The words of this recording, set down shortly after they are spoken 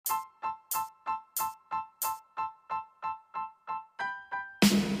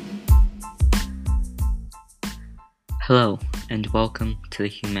Hello, and welcome to the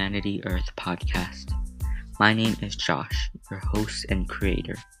Humanity Earth podcast. My name is Josh, your host and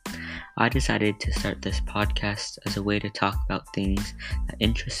creator. I decided to start this podcast as a way to talk about things that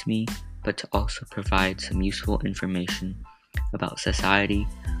interest me, but to also provide some useful information about society,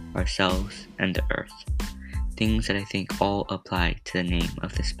 ourselves, and the earth. Things that I think all apply to the name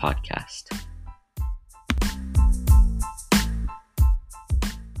of this podcast.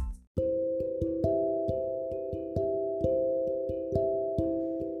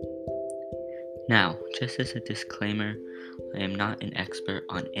 Now, just as a disclaimer, I am not an expert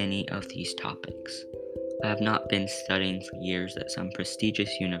on any of these topics. I have not been studying for years at some prestigious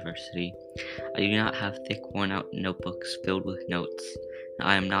university. I do not have thick, worn-out notebooks filled with notes, and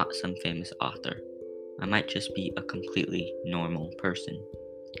I am not some famous author. I might just be a completely normal person.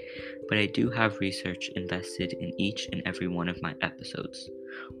 But I do have research invested in each and every one of my episodes.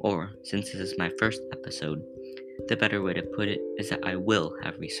 Or, since this is my first episode, the better way to put it is that I will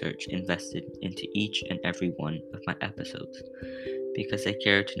have research invested into each and every one of my episodes, because I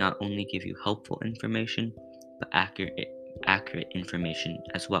care to not only give you helpful information, but accurate information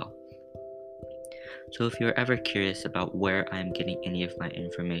as well. So if you're ever curious about where I'm getting any of my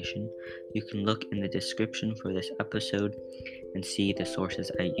information, you can look in the description for this episode and see the sources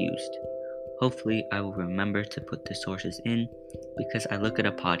I used. Hopefully, I will remember to put the sources in, because I look at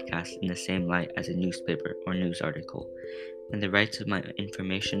a podcast in the same light as a newspaper or news article, and the rights of my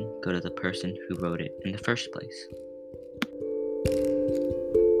information go to the person who wrote it in the first place.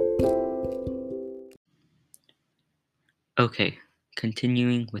 Okay,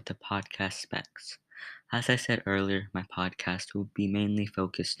 continuing with the podcast specs. As I said earlier, my podcast will be mainly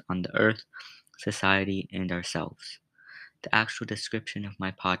focused on the earth, society, and ourselves. The actual description of my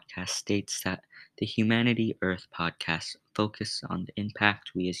podcast states that the Humanity Earth podcast focuses on the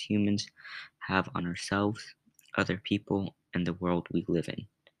impact we as humans have on ourselves, other people, and the world we live in.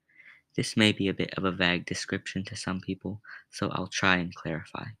 This may be a bit of a vague description to some people, so I'll try and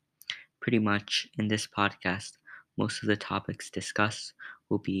clarify. Pretty much, in this podcast, most of the topics discussed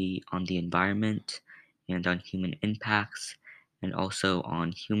will be on the environment and on human impacts, and also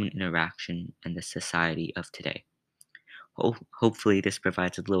on human interaction and the society of today. Hopefully, this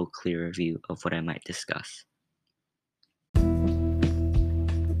provides a little clearer view of what I might discuss.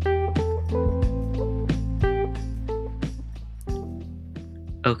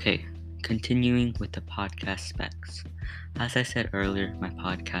 Okay, continuing with the podcast specs. As I said earlier, my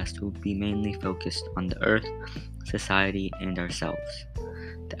podcast will be mainly focused on the earth, society, and ourselves.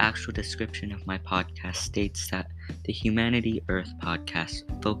 The actual description of my podcast states that the Humanity Earth podcast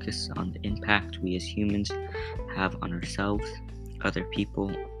focuses on the impact we as humans have on ourselves, other people,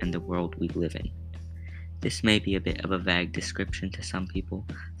 and the world we live in. This may be a bit of a vague description to some people,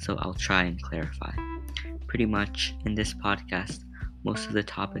 so I'll try and clarify. Pretty much, in this podcast, most of the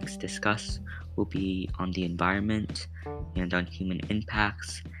topics discussed will be on the environment and on human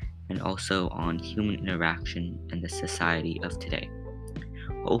impacts, and also on human interaction and the society of today.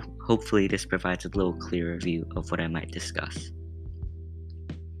 Hopefully, this provides a little clearer view of what I might discuss.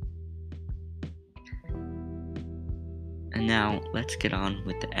 And now, let's get on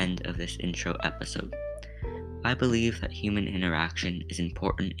with the end of this intro episode. I believe that human interaction is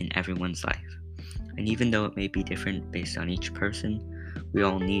important in everyone's life, and even though it may be different based on each person, we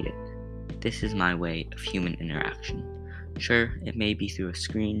all need it. This is my way of human interaction. Sure, it may be through a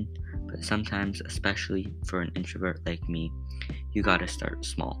screen, but sometimes, especially for an introvert like me, you gotta start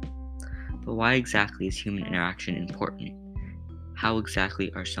small. But why exactly is human interaction important? How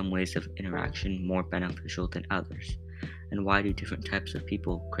exactly are some ways of interaction more beneficial than others? And why do different types of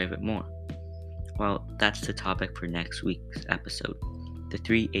people crave it more? Well, that's the topic for next week's episode, the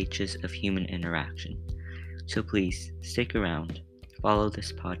 3 H's of human interaction. So please, stick around, follow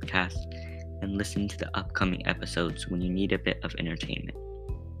this podcast, and listen to the upcoming episodes when you need a bit of entertainment.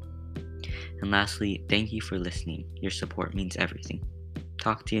 And lastly, thank you for listening. Your support means everything.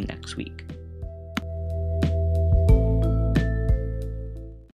 Talk to you next week.